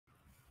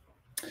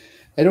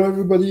Hello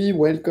everybody,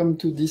 welcome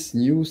to this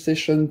new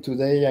session.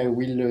 Today I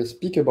will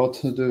speak about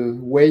the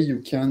way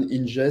you can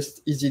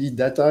ingest easily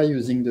data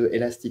using the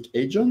Elastic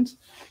agent,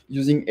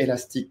 using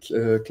Elastic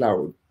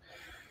Cloud.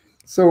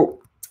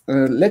 So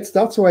let's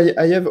start. So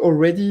I have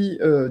already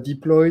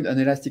deployed an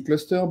Elastic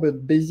cluster,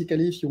 but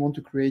basically if you want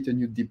to create a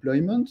new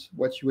deployment,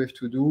 what you have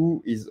to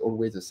do is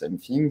always the same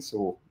thing.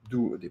 So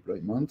do a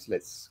deployment,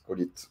 let's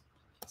call it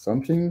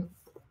something,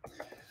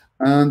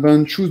 and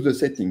then choose the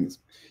settings.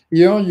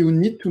 Here you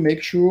need to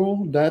make sure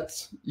that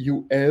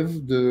you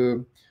have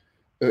the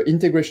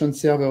integration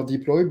server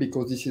deployed,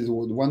 because this is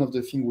one of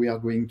the things we are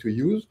going to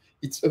use.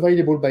 It's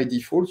available by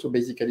default, so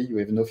basically you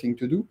have nothing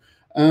to do.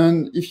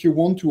 And if you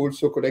want to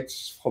also collect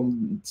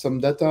from some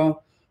data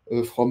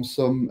from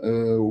some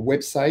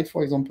website,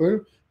 for example,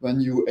 then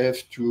you have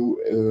to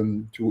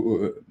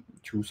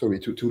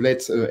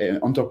let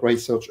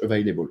enterprise search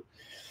available.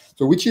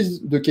 So which is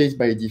the case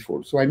by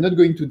default. So I'm not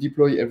going to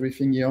deploy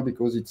everything here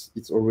because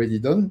it's already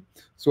done.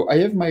 So I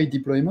have my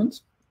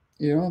deployment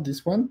here,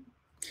 this one.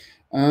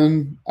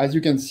 And as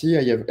you can see,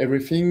 I have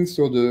everything.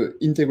 So the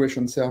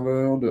integration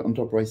server, the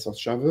enterprise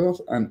search server,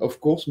 and of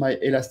course my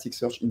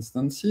Elasticsearch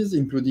instances,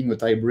 including a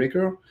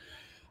tiebreaker,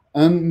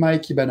 and my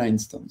Kibana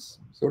instance.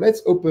 So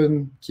let's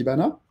open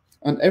Kibana,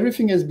 and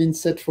everything has been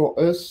set for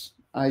us.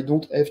 I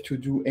don't have to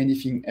do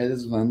anything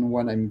else than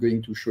what I'm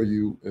going to show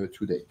you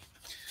today.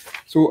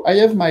 So I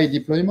have my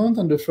deployment,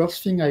 and the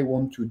first thing I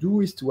want to do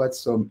is to add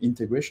some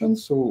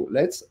integrations. So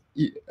let's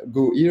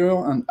go here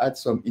and add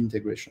some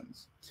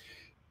integrations.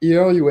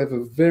 Here you have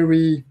a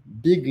very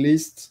big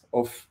list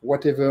of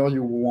whatever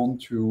you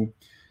want to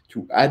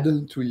add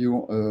to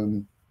your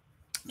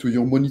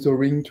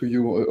monitoring, to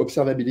your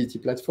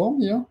observability platform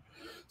here.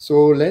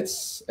 So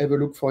let's have a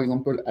look, for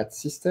example, at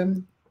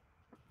system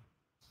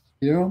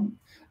here,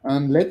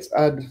 and let's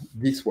add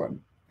this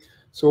one.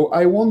 So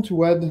I want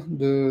to add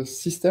the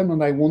system,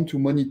 and I want to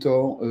monitor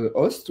a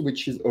host,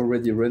 which is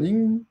already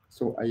running.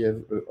 So I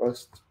have a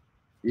host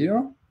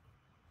here,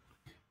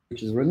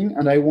 which is running,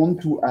 and I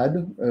want to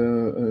add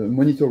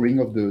monitoring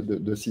of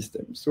the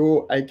system.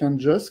 So I can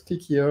just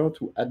click here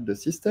to add the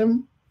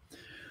system.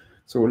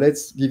 So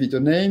let's give it a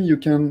name. You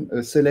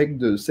can select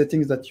the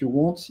settings that you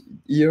want.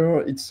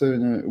 Here it's a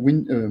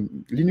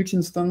Linux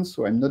instance,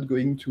 so I'm not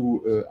going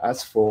to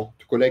ask to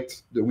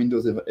collect the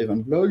Windows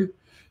event log.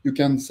 You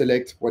can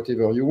select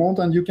whatever you want,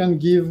 and you can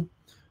give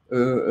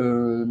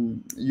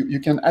you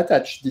can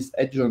attach this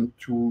agent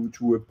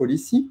to a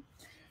policy.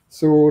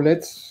 So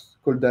let's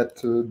call that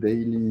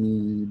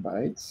daily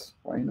bytes.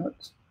 Why not?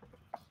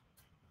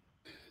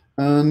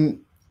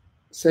 And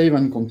save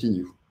and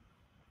continue.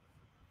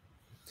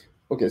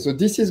 Okay, so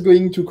this is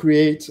going to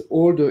create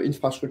all the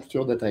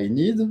infrastructure that I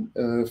need.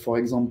 For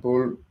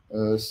example,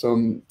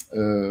 some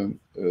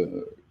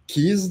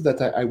keys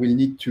that I will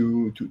need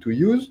to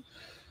use.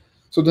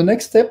 So the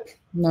next step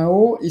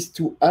now is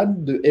to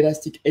add the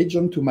Elastic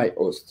agent to my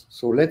host.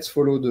 So let's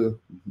follow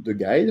the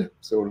guide.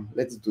 So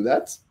let's do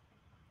that.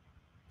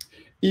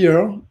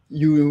 Here,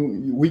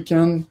 we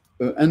can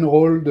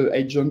enroll the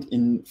agent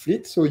in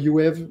Fleet. So you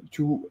have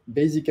to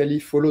basically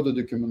follow the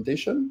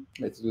documentation.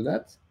 Let's do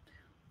that.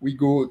 We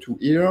go to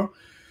here.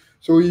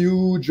 So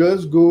you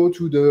just go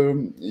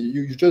to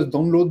you just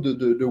download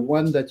the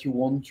one that you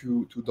want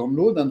to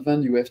download, and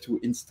then you have to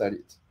install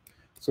it.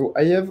 So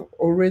I have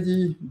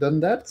already done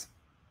that.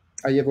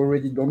 I have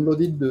already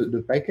downloaded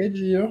the package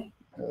here.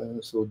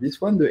 So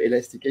this one, the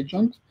Elastic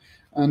agent.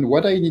 And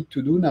what I need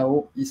to do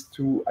now is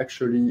to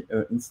actually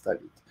install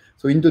it.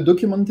 So in the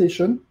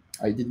documentation,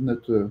 I did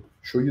not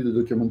show you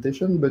the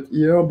documentation, but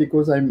here,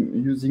 because I'm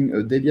using a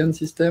Debian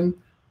system,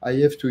 I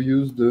have to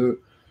use the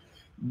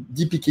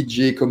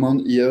dpkg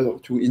command here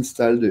to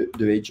install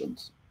the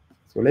agent.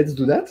 So let's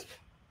do that.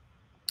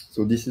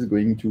 So this is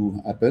going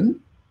to happen.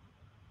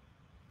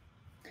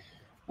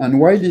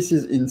 And while this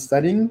is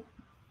installing,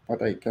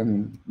 what I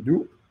can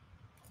do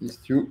is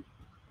to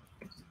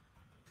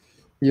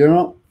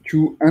here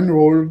to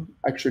enroll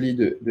actually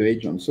the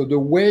agent. So the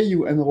way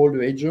you enroll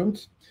the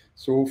agent,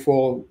 so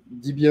for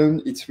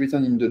Debian, it's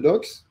written in the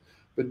docs,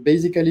 but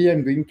basically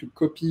I'm going to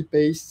copy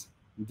paste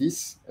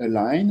this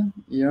line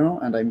here,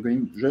 and I'm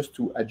going just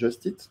to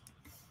adjust it.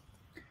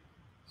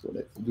 So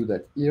let's do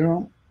that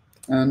here.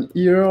 And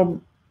here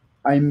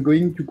I'm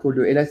going to call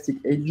the Elastic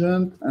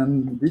agent,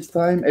 and this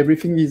time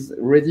everything is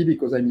ready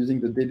because I'm using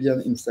the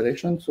Debian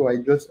installation. So I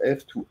just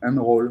have to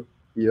enroll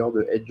here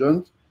the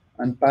agent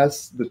and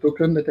pass the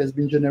token that has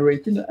been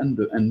generated and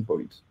the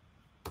endpoint.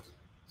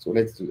 So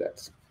let's do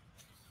that.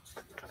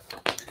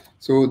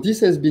 So this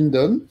has been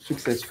done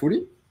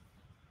successfully.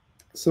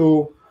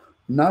 So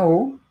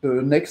now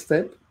the next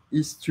step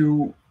is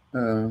to,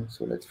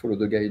 so let's follow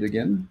the guide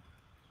again,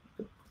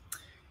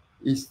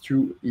 is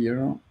to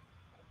here,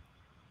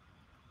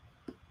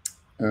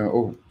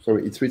 oh,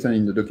 sorry, it's written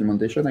in the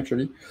documentation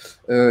actually.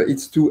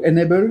 It's to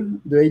enable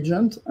the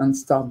agent and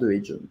start the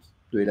agent,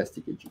 the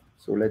Elastic agent.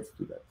 So let's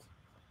do that.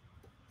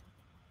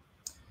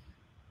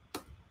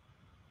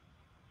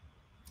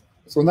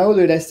 So now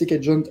the Elastic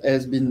agent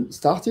has been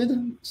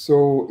started.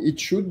 So it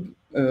should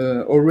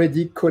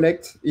already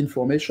collect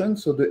information.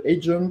 So the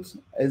agent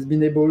has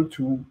been able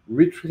to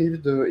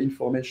retrieve the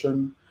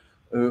information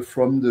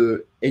from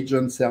the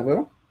agent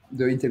server,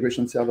 the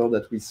integration server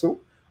that we saw,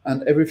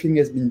 and everything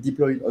has been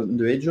deployed on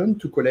the agent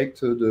to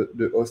collect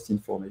the host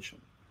information.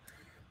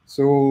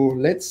 So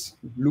let's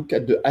look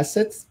at the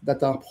assets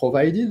that are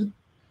provided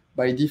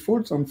by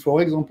default. And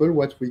for example,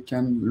 what we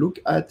can look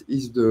at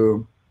is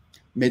the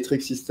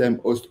metric system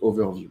host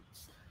overview.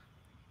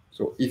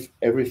 So if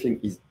everything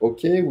is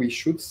okay, we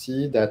should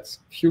see that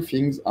few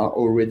things are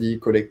already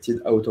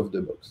collected out of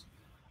the box.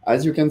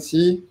 As you can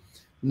see,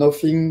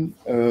 nothing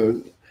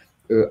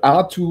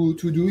hard to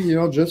do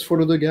here. Just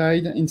follow the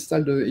guide,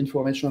 install the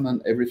information,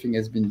 and everything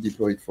has been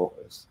deployed for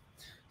us.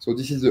 So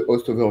this is the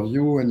host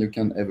overview, and you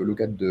can have a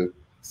look at the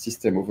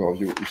system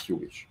overview if you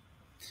wish.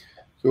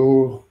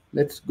 So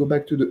let's go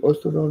back to the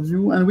host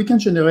overview, and we can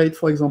generate,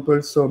 for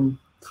example, some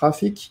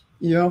traffic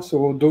here.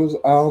 So those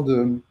are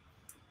the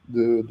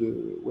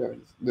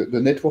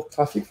network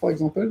traffic, for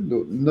example.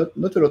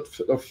 Not a lot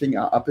of things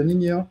are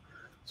happening here.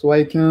 So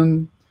I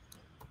can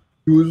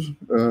use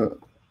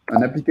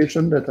an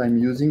application that I'm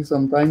using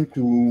sometime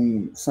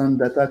to send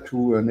data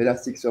to an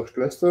Elasticsearch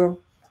cluster,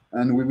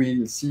 and we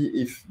will see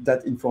if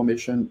that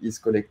information is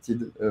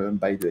collected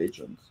by the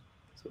agent.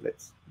 So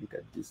let's look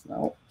at this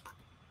now.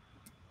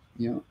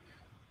 Yeah,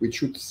 we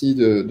should see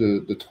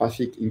the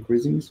traffic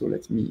increasing. So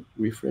let me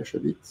refresh a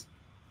bit.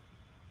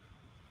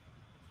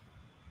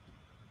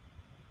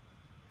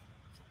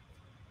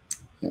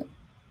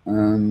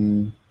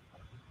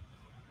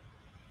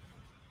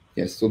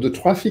 Yes, so the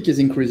traffic is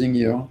increasing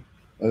here.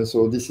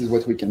 So this is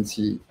what we can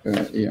see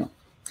here.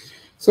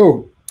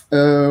 So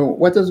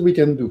what else we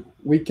can do?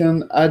 We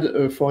can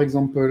add, for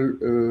example,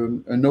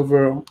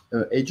 another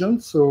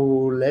agent. So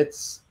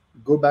let's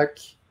go back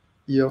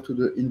here to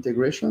the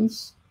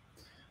integrations.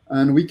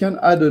 And we can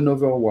add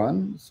another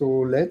one. So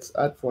let's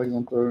add, for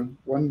example,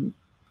 one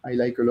I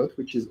like a lot,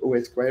 which is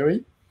OS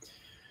Query.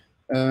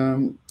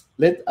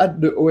 Let's add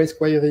the OS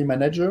Query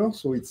Manager,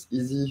 so it's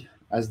easy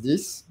as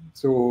this.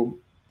 So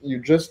you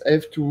just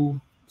have to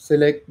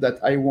select that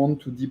I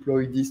want to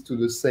deploy this to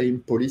the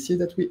same policy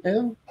that we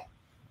have.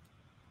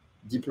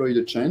 Deploy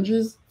the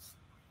changes.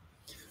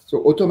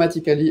 So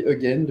automatically,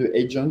 again, the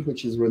agent,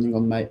 which is running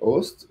on my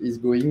host, is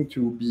going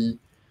to be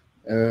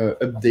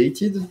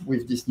updated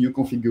with this new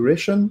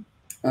configuration,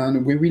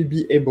 and we will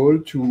be able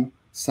to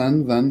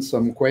send then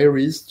some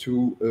queries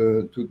to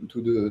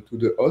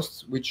the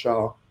hosts which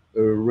are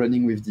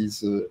running with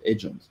this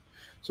agent.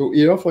 So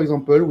here, for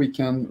example, we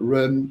can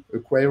run a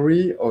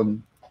query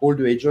on all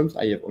the agents.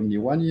 I have only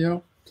one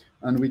here,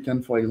 and we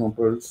can, for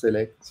example,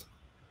 select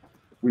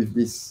with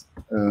this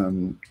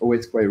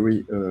OS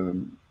query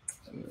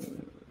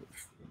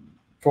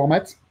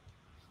format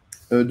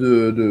the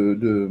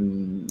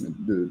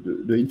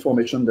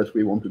information that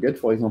we want to get.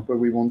 For example,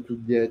 we want to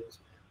get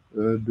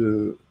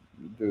the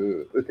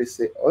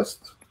etc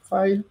host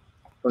file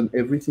on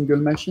every single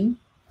machine.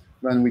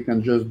 Then we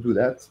can just do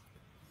that.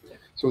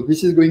 So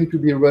this is going to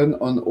be run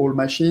on all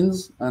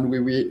machines, and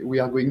we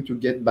are going to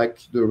get back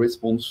the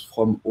response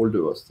from all the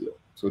hosts here.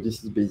 So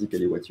this is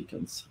basically what you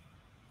can see.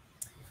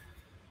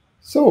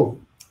 So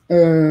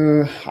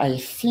I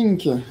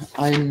think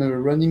I'm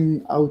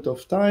running out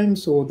of time.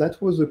 So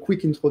that was a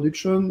quick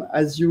introduction.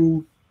 As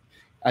you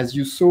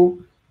saw,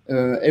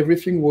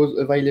 everything was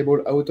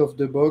available out of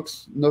the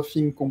box,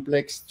 nothing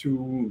complex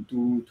to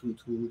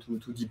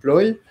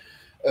deploy.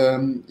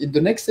 In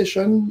the next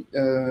session,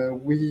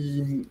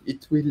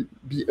 it will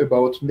be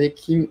about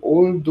making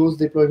all those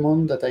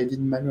deployments that I did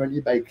manually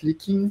by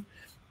clicking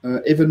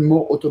even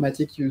more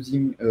automatic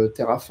using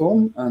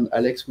Terraform, and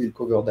Alex will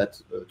cover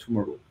that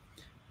tomorrow.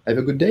 Have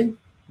a good day.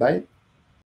 Bye.